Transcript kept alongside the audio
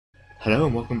Hello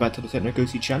and welcome back to the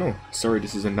TechnoGhosty channel. Sorry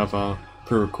this is another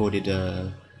pre-recorded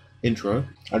intro.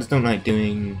 I just don't like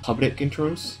doing public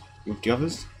intros with the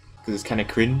others because it's kind of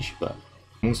cringe, but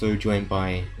I'm also joined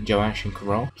by Joash and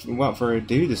Karel. Without further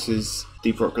ado, this is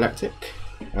Rock Galactic,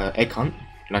 Egg Hunt.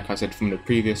 Like I said from the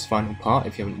previous final part,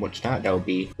 if you haven't watched that, will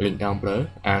be linked down below,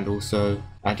 and also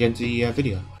at the end of the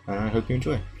video. And I hope you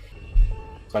enjoy.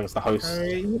 Like it's the host.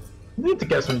 You need to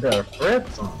get some better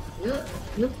threads on. You're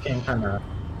looking kind of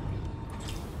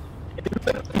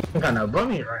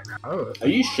bummy right now. Are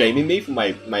you shaming me for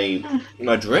my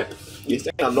drip? You're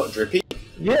saying I'm not drippy?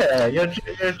 Yeah, you're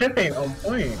dripping on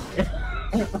point.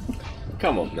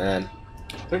 Come on, man.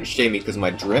 Don't shame me because of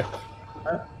my drip.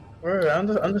 Bro, I'm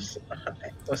just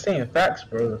saying facts,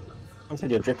 bro. I said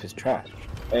your drip is trash.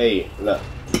 Hey, look.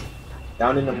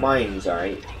 Down in the mines,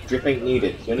 alright? Drip ain't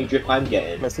needed. The only drip I'm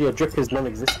getting. I see your drip is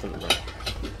non-existent, bro.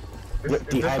 Look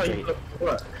dehydrated.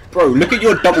 Bro, look at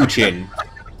your double chin.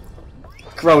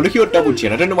 Bro, look at your double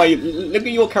chin. I don't know why you... Look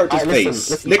at your character's face.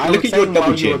 Listen, look at your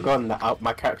double chin. You were gone, that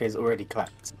my character is already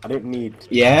clapped. I don't need...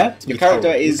 Yeah? Your character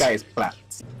is... This guy is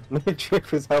clapped. No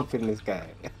drip is helping this guy.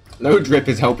 No drip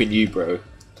is helping you, bro.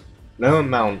 No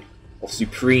amount of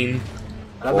Supreme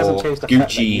and that doesn't change the Gucci...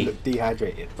 fact that you look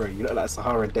dehydrated, bro. You look like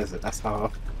Sahara Desert. That's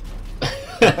how...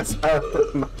 that's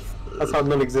how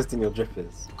non-existent your drip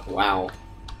is. Wow.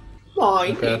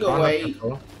 Mine, Okay, away.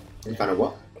 You found a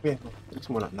what? Yeah, it's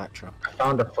more like Nitro. I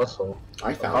found a fossil.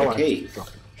 I found a cave.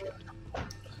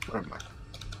 Where am I?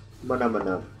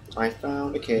 Mana. I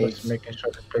found a cave. Just making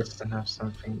sure the place doesn't have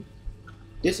something.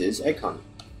 This is Egg Hunt.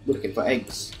 We're looking for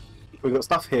eggs. We got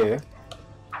stuff here.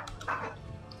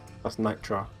 That's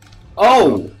Nitro.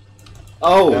 Oh!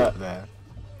 Oh! Dirt there.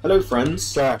 Hello,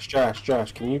 friends. Josh, can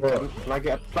I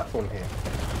get a platform here?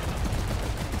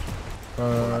 I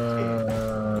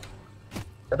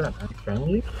don't know, can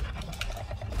you?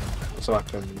 So I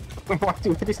can... Why do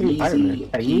you say Iron Man?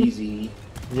 Easy.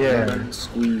 Yeah. Lemon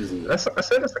squeezy. I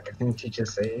said that's like a thing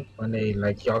teachers say when they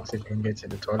like ask if you can get to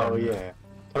the toilet. Oh yeah.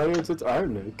 Can I go to the... I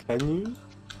don't know, can you?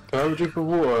 Can I have a drink of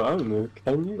water? I don't know,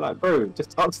 can you? Like, bro,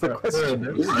 just answer the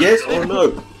question. Yes or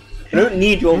no? I don't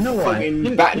need your why?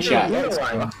 fucking bat chat. You know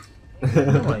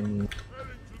why I mean.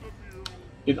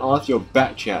 Didn't ask your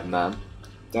bat chat, man.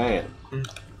 Damn.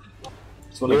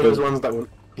 Just wanna You're go... those ones that would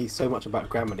be so much about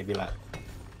grammar, they'd be like,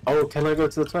 oh, can I go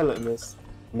to the toilet, miss?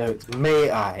 No, it's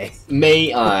may I.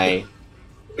 May I?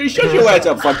 Shut your ass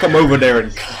up if I come over there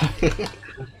and...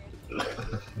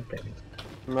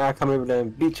 May I come over there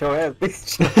and beat your ass,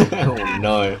 bitch? Oh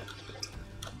no.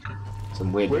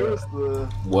 Some weird Where is the...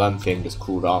 worm thing just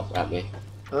crawled up at me.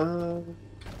 What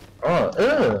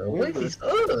is these?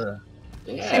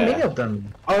 Yeah. So many of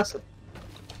them. Oh, that's a...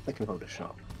 They can hold a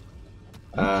shot.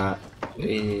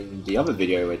 In the other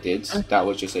video I did, that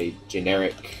was just a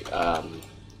generic,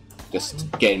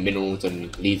 just getting minerals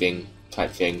and leaving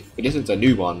type thing. But this is a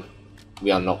new one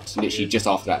we unlocked literally just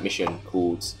after that mission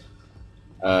called,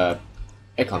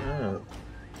 Egg Hunt.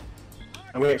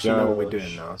 And we actually know what we're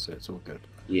doing now, so it's all good.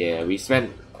 Yeah, we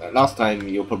spent, last time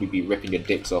you'll probably be ripping your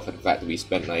dicks off at the fact that we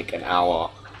spent like an hour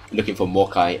looking for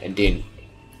Mokai and didn't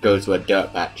go to a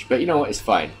dirt patch. But you know what, it's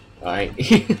fine, alright?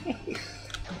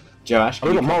 Josh,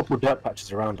 We've got multiple dirt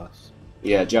patches around us.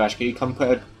 Yeah, Josh, can you come put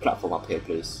a platform up here,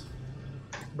 please?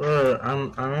 Bro,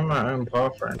 I'm in my own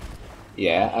path, friend.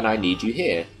 Yeah, and I need you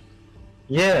here.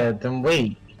 Yeah, then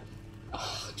wait.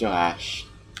 Josh.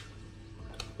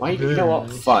 Why? You know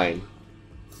what? Fine.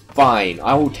 Fine,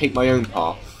 I will take my own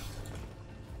path.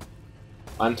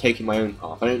 I'm taking my own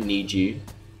path. I don't need you.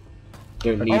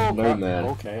 Don't need no man.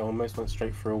 Okay, I almost went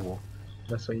straight through a wall.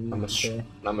 That's what you say.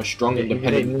 I'm a strong, If you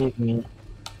independent... didn't need me,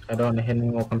 I don't want to hear any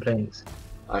more complaints.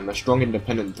 I'm a strong,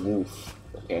 independent dwarf.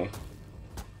 Okay?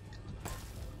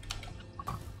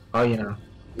 Oh, you know.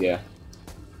 Yeah.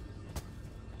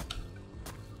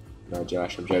 No,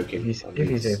 Josh, I'm joking. If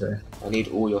you say so. I need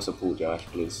all your support, Josh,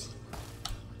 please.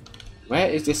 Where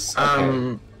is this?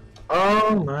 Okay.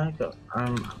 Oh my god.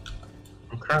 I'm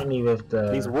currently with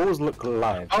the... These walls look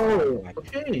alive. Oh,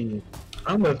 okay.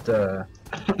 I'm with the...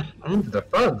 I'm with the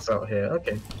thugs out here,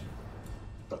 okay.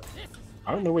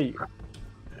 I don't know where you...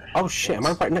 Oh shit, am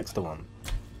I right next to one?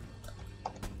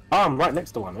 Oh, I'm right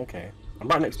next to one, okay. I'm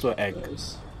right next to an egg.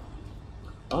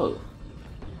 Oh.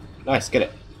 Nice, get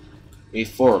it. We need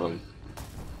 4 of them.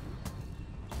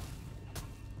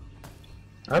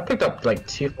 I picked up like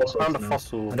 2 fossils. Found a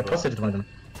fossil. I deposited one of them.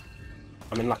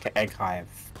 I'm in like an egg hive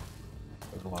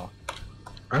as well.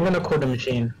 I'm gonna call the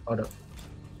machine. Hold up.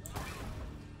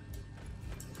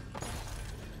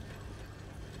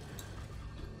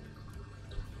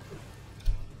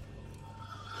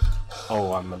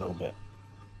 Oh, I'm a little bit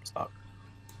stuck.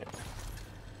 Yeah.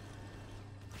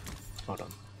 Hold on.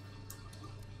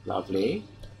 Lovely.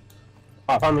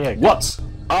 Oh, I found the egg. What?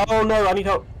 Oh no, I need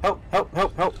help. Help.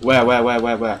 Where?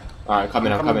 Alright,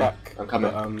 coming, I'm coming. Back, I'm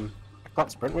coming. But, I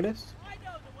can't sprint with this.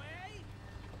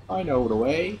 I know the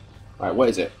way. Alright, what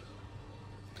is it?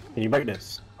 Can you break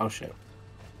this? Oh shit.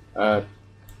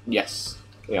 Yes.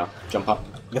 Yeah, jump up.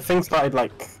 The thing started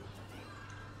like...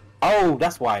 Oh,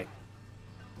 that's why.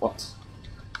 What?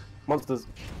 Monsters.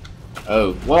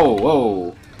 Oh,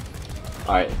 whoa.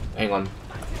 Alright, hang on.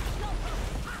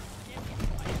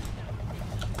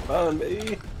 Burn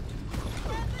me.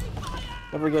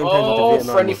 Every game Oh,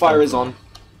 friendly fire is on.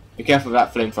 Be careful of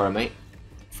that flamethrower, mate.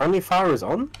 Friendly fire is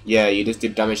on? Yeah, you just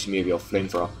did damage to me with your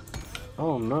flamethrower.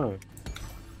 Oh no.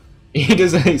 He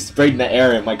just like sprayed in the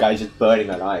air and my guy's just burning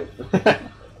alive.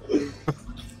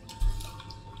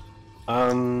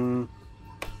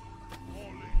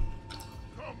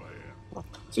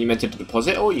 So you meant to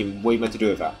deposit, or what you meant to do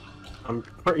with that? I'm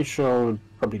pretty sure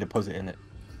probably deposit in it.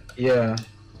 Yeah.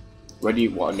 Where do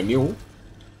you, what, on the mule?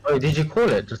 Oh, did you call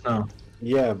it just now?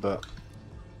 Yeah, but...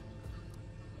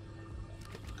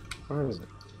 Where is it?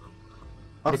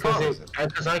 How far is it?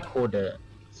 Because I called it,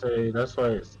 so that's why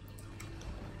it's...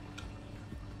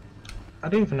 I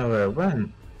don't even know where it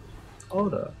went.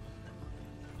 Hold up.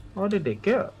 How did it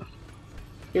get?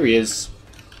 Here he is.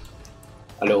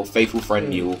 A little faithful friend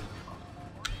mule.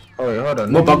 Oh wait, hold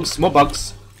on. More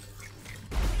bugs.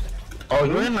 Oh,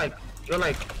 you're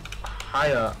like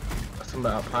higher,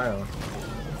 somewhere up higher.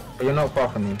 But you're not far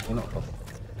from me. You're not far.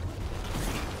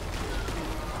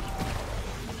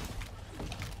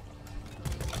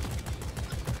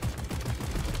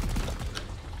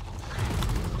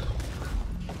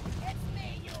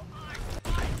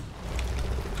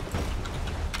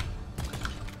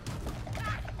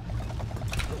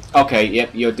 Okay,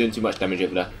 yep, you're doing too much damage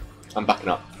over there. I'm backing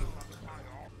up.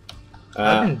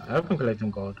 I've been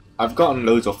collecting gold. I've gotten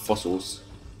loads of fossils.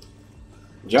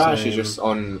 Josh is Same. just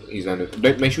on his own.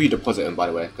 Make sure you deposit him, by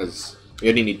the way, because you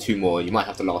only need 2 more. You might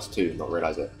have the last 2 and not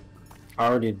realise it. I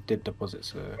already did deposit,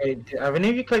 so... Wait, have any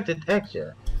of you collected eggs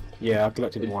yet? Yeah, I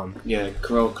collected one. Yeah,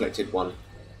 Karel collected 1.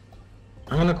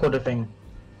 I'm gonna call the thing.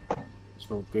 It's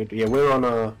all good. Yeah, we're on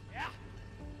a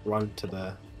run to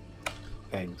the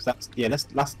eggs.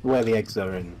 That's where the eggs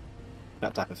are in.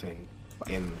 That type of thing. But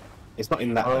it's not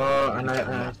in that. Oh, and If you check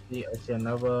the I map. see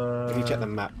another. If you check the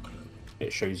map,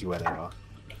 it shows you where they are.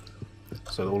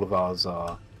 So all of ours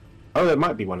are. Oh, there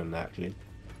might be one in there actually.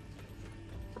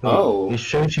 Oh. It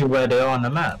shows you where they are on the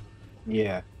map.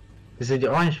 Yeah. Is it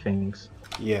the orange things?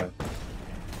 Yeah.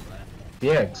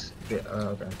 The eggs? Yeah,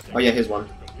 okay. Oh yeah, here's one.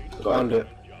 Found it.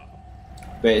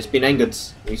 But it's been angered.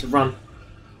 We need to run.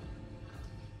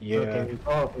 Yeah. Okay,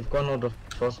 we've gone all the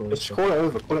fossils. Let's call it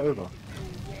over. Call it over.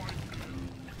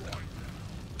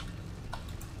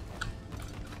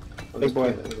 Big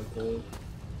boy.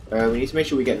 We need to make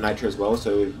sure we get nitro as well,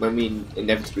 so when we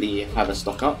inevitably have a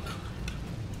stock up,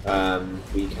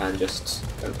 we can just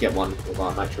get one with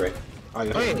our nitro. Oh,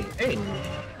 yeah. Hey,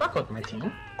 back up my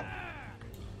team.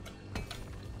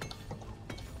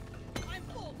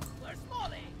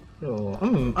 Yo,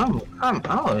 I'm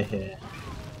out of here.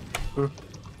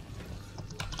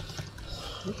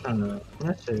 You trying to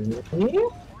message with me?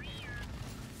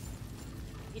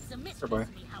 It's a mystery to me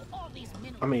how all these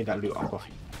minerals... I made that loot up off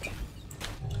you.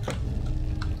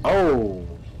 Oh!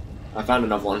 I found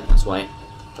another one, that's why.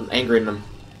 I'm angering them.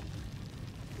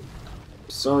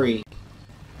 Sorry.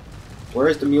 Where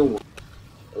is the mule?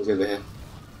 It was over here.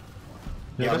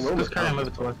 Yeah, Yeah, let's carry him over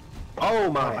to us.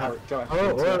 Oh my!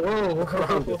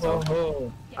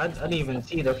 Oh. I didn't even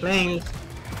see the flames.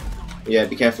 Yeah,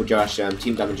 be careful, Josh.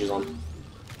 Team damage is on.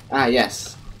 Ah,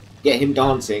 yes. Get him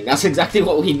dancing. That's exactly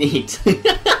what we need.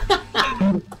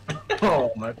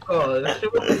 Oh my god,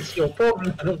 what's your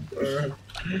problem?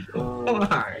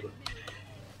 Why?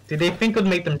 Did they think it'd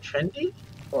make them trendy?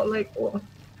 Or like what?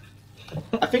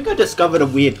 I think I discovered a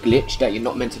weird glitch that you're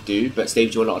not meant to do, but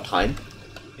saves you a lot of time.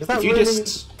 Is that If you really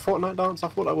just... Fortnite dance? I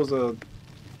thought that was a.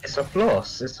 It's a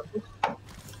floss. It's a...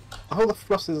 I thought the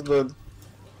floss is the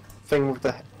thing with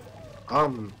the.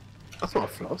 That's not a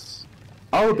floss.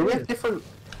 Oh, do we have different?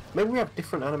 Maybe we have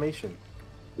different animation.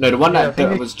 No, the one Yeah, I that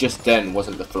think was just then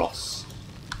wasn't the floss.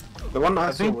 The one that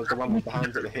I saw think- was the one with the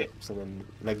hands at the hips and then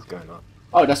legs going up.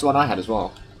 Oh, that's the one I had as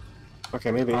well.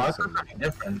 Okay, maybe. Oh, it's it's something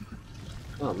different.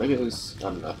 Oh, maybe it was... I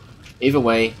don't know. Either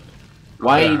way,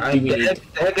 why Yeah, do we the need... egg,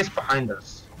 the egg is behind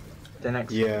us. The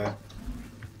next. Yeah.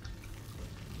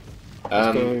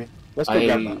 Let's go I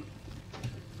grab that.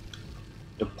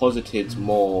 deposited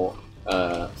more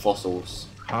fossils.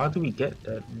 How do we get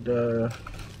that? The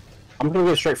I'm gonna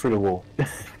go straight through the wall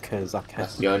because I That's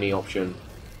can't. the only option.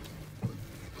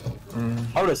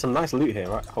 Oh, there's some nice loot here,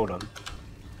 right? Hold on.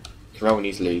 Karel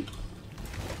needs loot.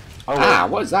 Oh, Ah,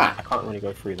 wait. what is that? I can't really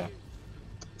go through there.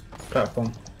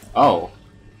 Platform. Oh,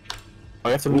 Oh,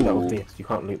 you have to loot that with Ooh. this. You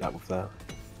can't loot that with the...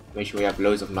 make sure we have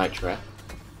loads of nitro.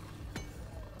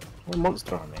 What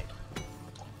monster army?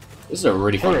 This is a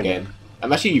really fun Really? game.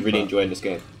 I'm actually really enjoying this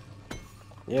game.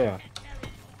 Yeah.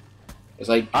 It's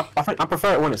like, I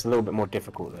prefer it when it's a little bit more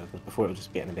difficult though, because before it was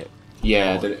just getting a bit...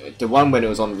 yeah, the one when it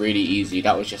was on really easy,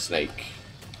 that was just like,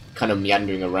 kind of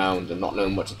meandering around and not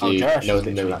knowing what to do. Oh, Josh no, is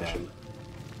no literally action.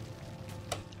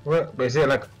 What? Is it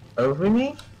like over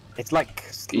me? It's like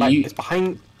You- it's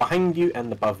behind you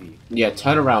and above you. Yeah,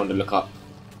 turn around and look up.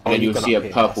 And then you've you'll gone see a up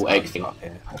here. purple That's egg fine, thing. up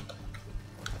here.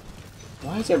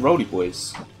 Why is there roly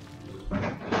boys?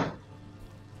 I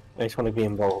just want to be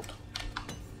involved.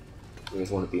 You always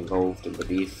want to be involved in the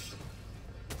beef.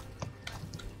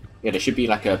 Yeah, there should be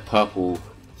like a purple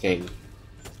thing.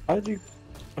 How did you...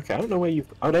 Okay, I don't know where you...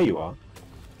 Oh, there you are.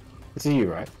 This is you,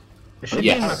 right? It should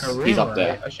Yes, be in like a ring, he's up right?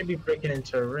 there. I should be breaking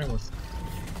into a ring with...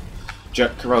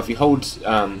 Karel, if you hold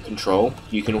control,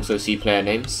 you can also see player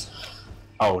names.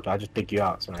 Oh, did I just dig you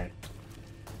out, sorry.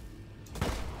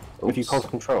 If you Oops. hold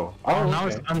control. Oh, now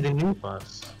okay. it's underneath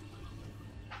us.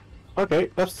 Okay,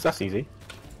 that's easy.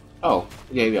 Oh,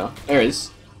 yeah, we are. There it is.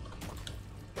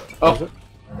 Where is Oh, it?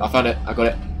 I found it. I got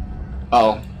it. Uh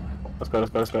oh. Let's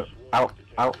go. Out,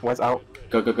 where's out?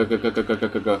 Go, go, go, go, go, go, go, go,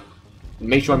 go, go.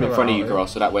 Make sure I'm in front of you, Karel,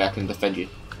 so that way I can defend you.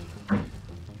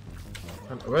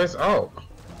 Where's oh?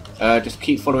 Just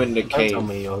keep following the Don't cave. tell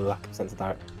me your lack of sense of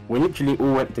direction. We literally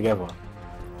all went together.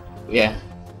 Yeah.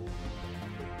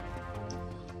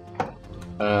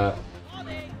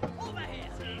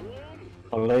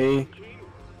 Ollie.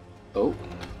 Oh.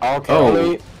 Okay, Oh,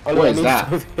 Ollie. Ollie, what I is need that?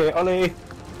 you over here. Ollie.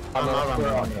 I'm not Clear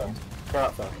out running. first. Clear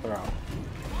out first, clear out.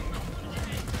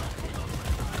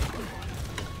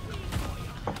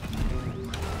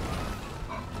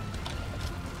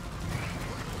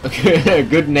 Okay,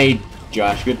 good nade,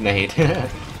 Josh. Good nade.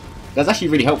 That's actually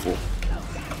really helpful.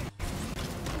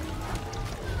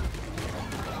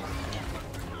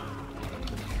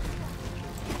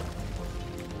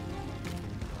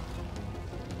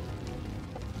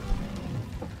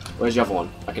 Where's the other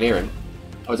one? I can hear him.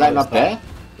 Oh, is that him up there?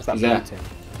 What's that He's there. meeting?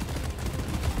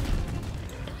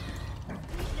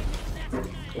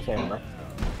 Good thing, bro.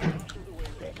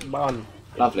 Bun.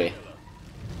 Lovely.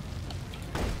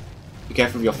 Be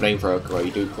careful with your flamethrower, Karel.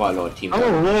 You do quite a lot of team Oh,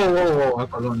 damage. whoa! I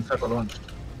got launched. You got launched?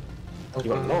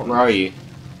 Where are you?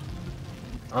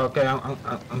 Okay, I'm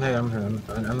here.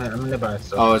 I'm nearby.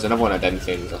 So. Oh, there's another one of them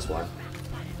things, that's why.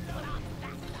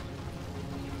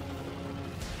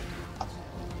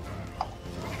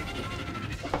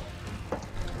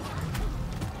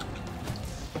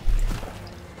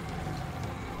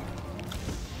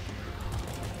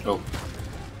 Oh.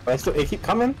 They keep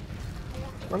coming?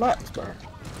 Relax, bro.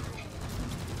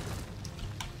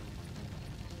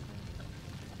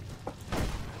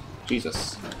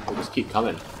 Jesus. They just keep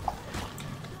coming.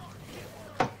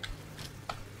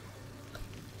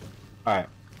 Alright.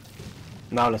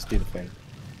 Now let's do the thing.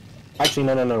 Actually,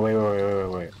 no,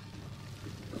 wait.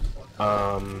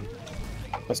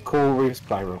 Let's call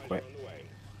resupply real quick.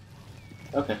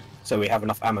 Okay. So we have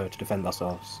enough ammo to defend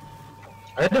ourselves.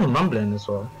 I heard them rumbling as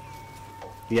well.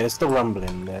 Yeah, they're still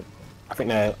rumbling. I think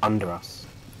they're under us.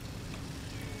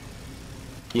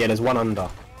 Yeah, there's one under.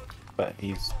 But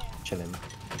he's chilling.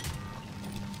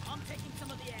 I'm taking some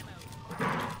of the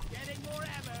ammo. Getting more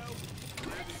ammo.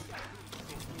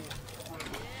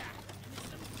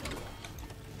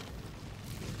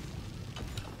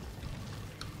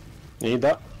 You need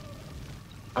that?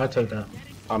 I'll take that.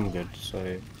 I'm good,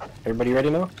 so... Everybody ready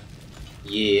now?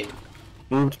 Yeah.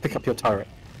 Move to pick up your turret.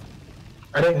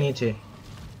 I don't need to.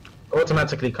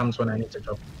 Automatically comes when I need to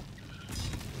drop.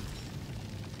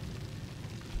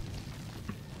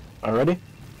 Are you ready?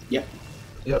 Yep.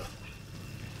 Yep.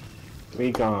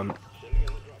 We gone.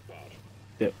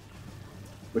 Yep.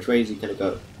 Which way is he gonna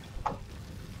go?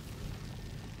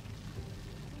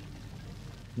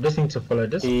 Just need to follow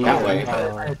this. That way.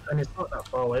 And it's not that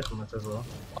far away from us as well.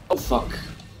 Oh fuck.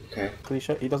 Okay.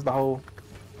 Cliche. He does the whole...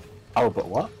 Oh, but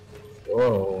what?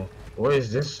 Whoa. What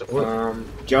is this?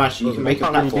 What? Josh, you can make a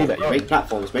can't really platform. do that, Make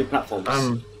platforms. Make platforms.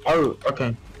 Oh,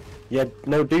 Okay. yeah,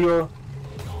 no, do your...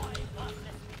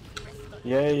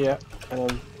 Yeah.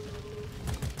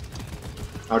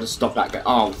 I'll just stop that guy.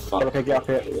 Oh fuck. Okay, get up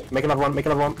here. Make another one.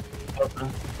 Okay.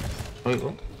 Wait,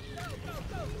 what?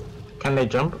 Can they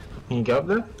jump? Can you get up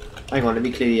there? Hang on, let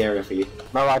me clear the area for you.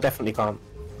 No, I definitely can't.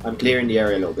 I'm clearing the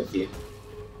area a little bit for you.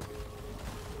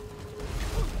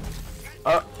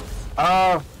 Oh!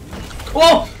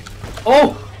 Oh!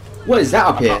 Oh! What is that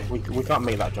up here? We can't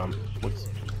make that jump.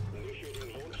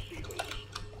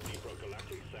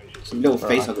 Some little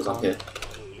facehuggers up here.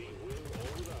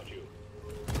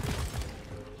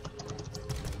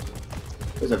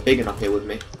 There's a big one up here with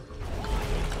me.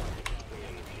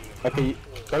 Okay,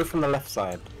 go from the left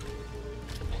side.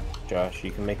 Josh,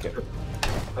 you can make it.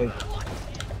 Hey,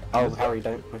 Oh, Harry,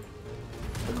 don't.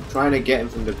 I'm trying to get him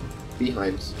from the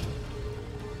behinds.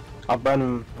 I'll burn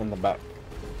him in the back.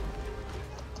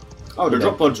 Oh, the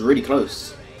drop pod's really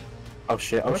close. Oh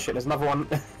shit, there's another one.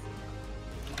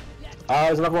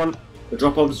 There's another one. The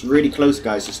drop pod's really close,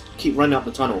 guys. Just keep running up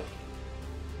the tunnel.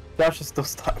 Josh is still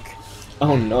stuck.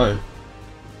 Oh no.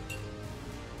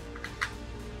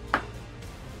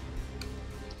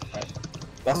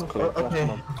 That's cool.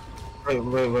 okay.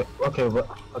 Wait. Okay,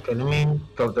 okay, let me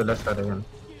go to the left side again.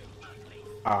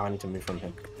 Ah, I need to move from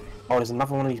him. Oh, there's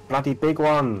another one of these bloody big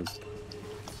ones.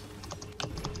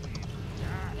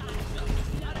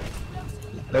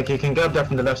 Like, you can get up there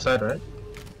from the left side, right?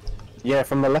 Yeah,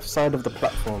 from the left side of the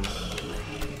platform.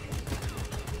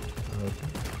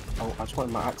 Oh, I just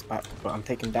wanted my axe back, but I'm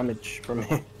taking damage from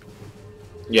it.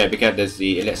 Yeah, because there's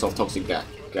the it lets off toxic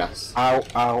gas. Ow,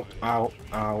 ow, ow,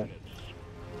 ow.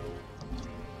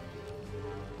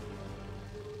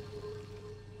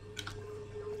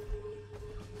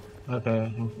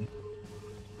 Okay.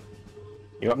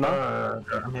 You up now?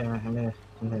 I'm here.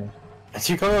 Is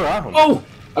you coming around? Oh!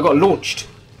 I got launched!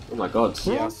 Oh my god.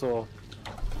 Yeah, I saw.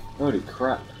 Holy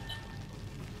crap.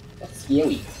 That's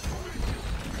scary.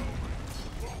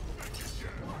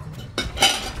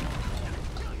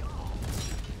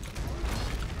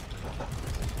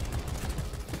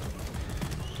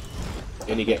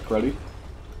 Can you get Karel?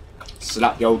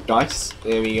 Slap the old dice.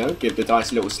 There we go. Give the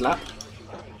dice a little slap.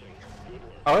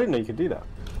 Oh, I didn't know you could do that.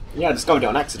 Yeah, I discovered it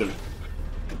on accident.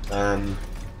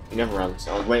 In other rounds.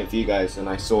 I was waiting for you guys and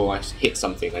I saw I hit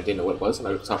something. I didn't know what it was and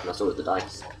I looked up and I saw it was the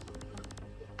dice.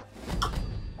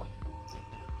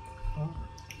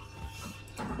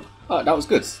 Oh, that was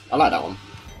good. I like that one.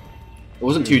 It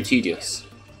wasn't too tedious.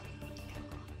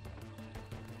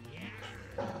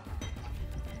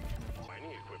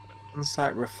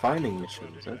 On-site refining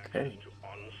missions, okay.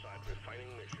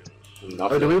 Nothing.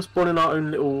 Oh, do we all spawn in our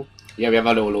own little... Yeah, we have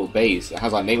our little base. It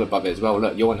has our name above it as well.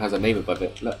 Look, your one has a name above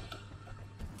it. Look.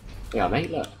 Yeah,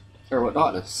 mate, look. Terrible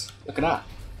Darkness. Look at that.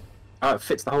 Oh, it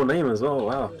fits the whole name as well,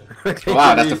 wow. Okay,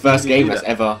 Wow, that's the first game that. that's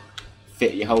ever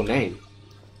fit your whole name.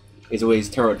 It's always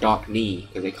Terror Dark Knee,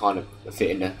 because they can't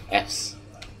fit in the S.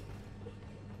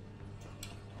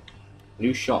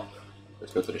 New shop.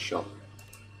 Let's go to the shop.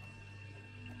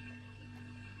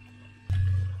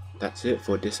 That's it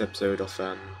for this episode of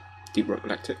Rock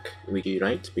Galactic. We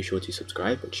unite. Be sure to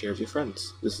subscribe and share with your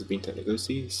friends. This has been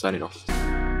TechnoGhosty, signing off.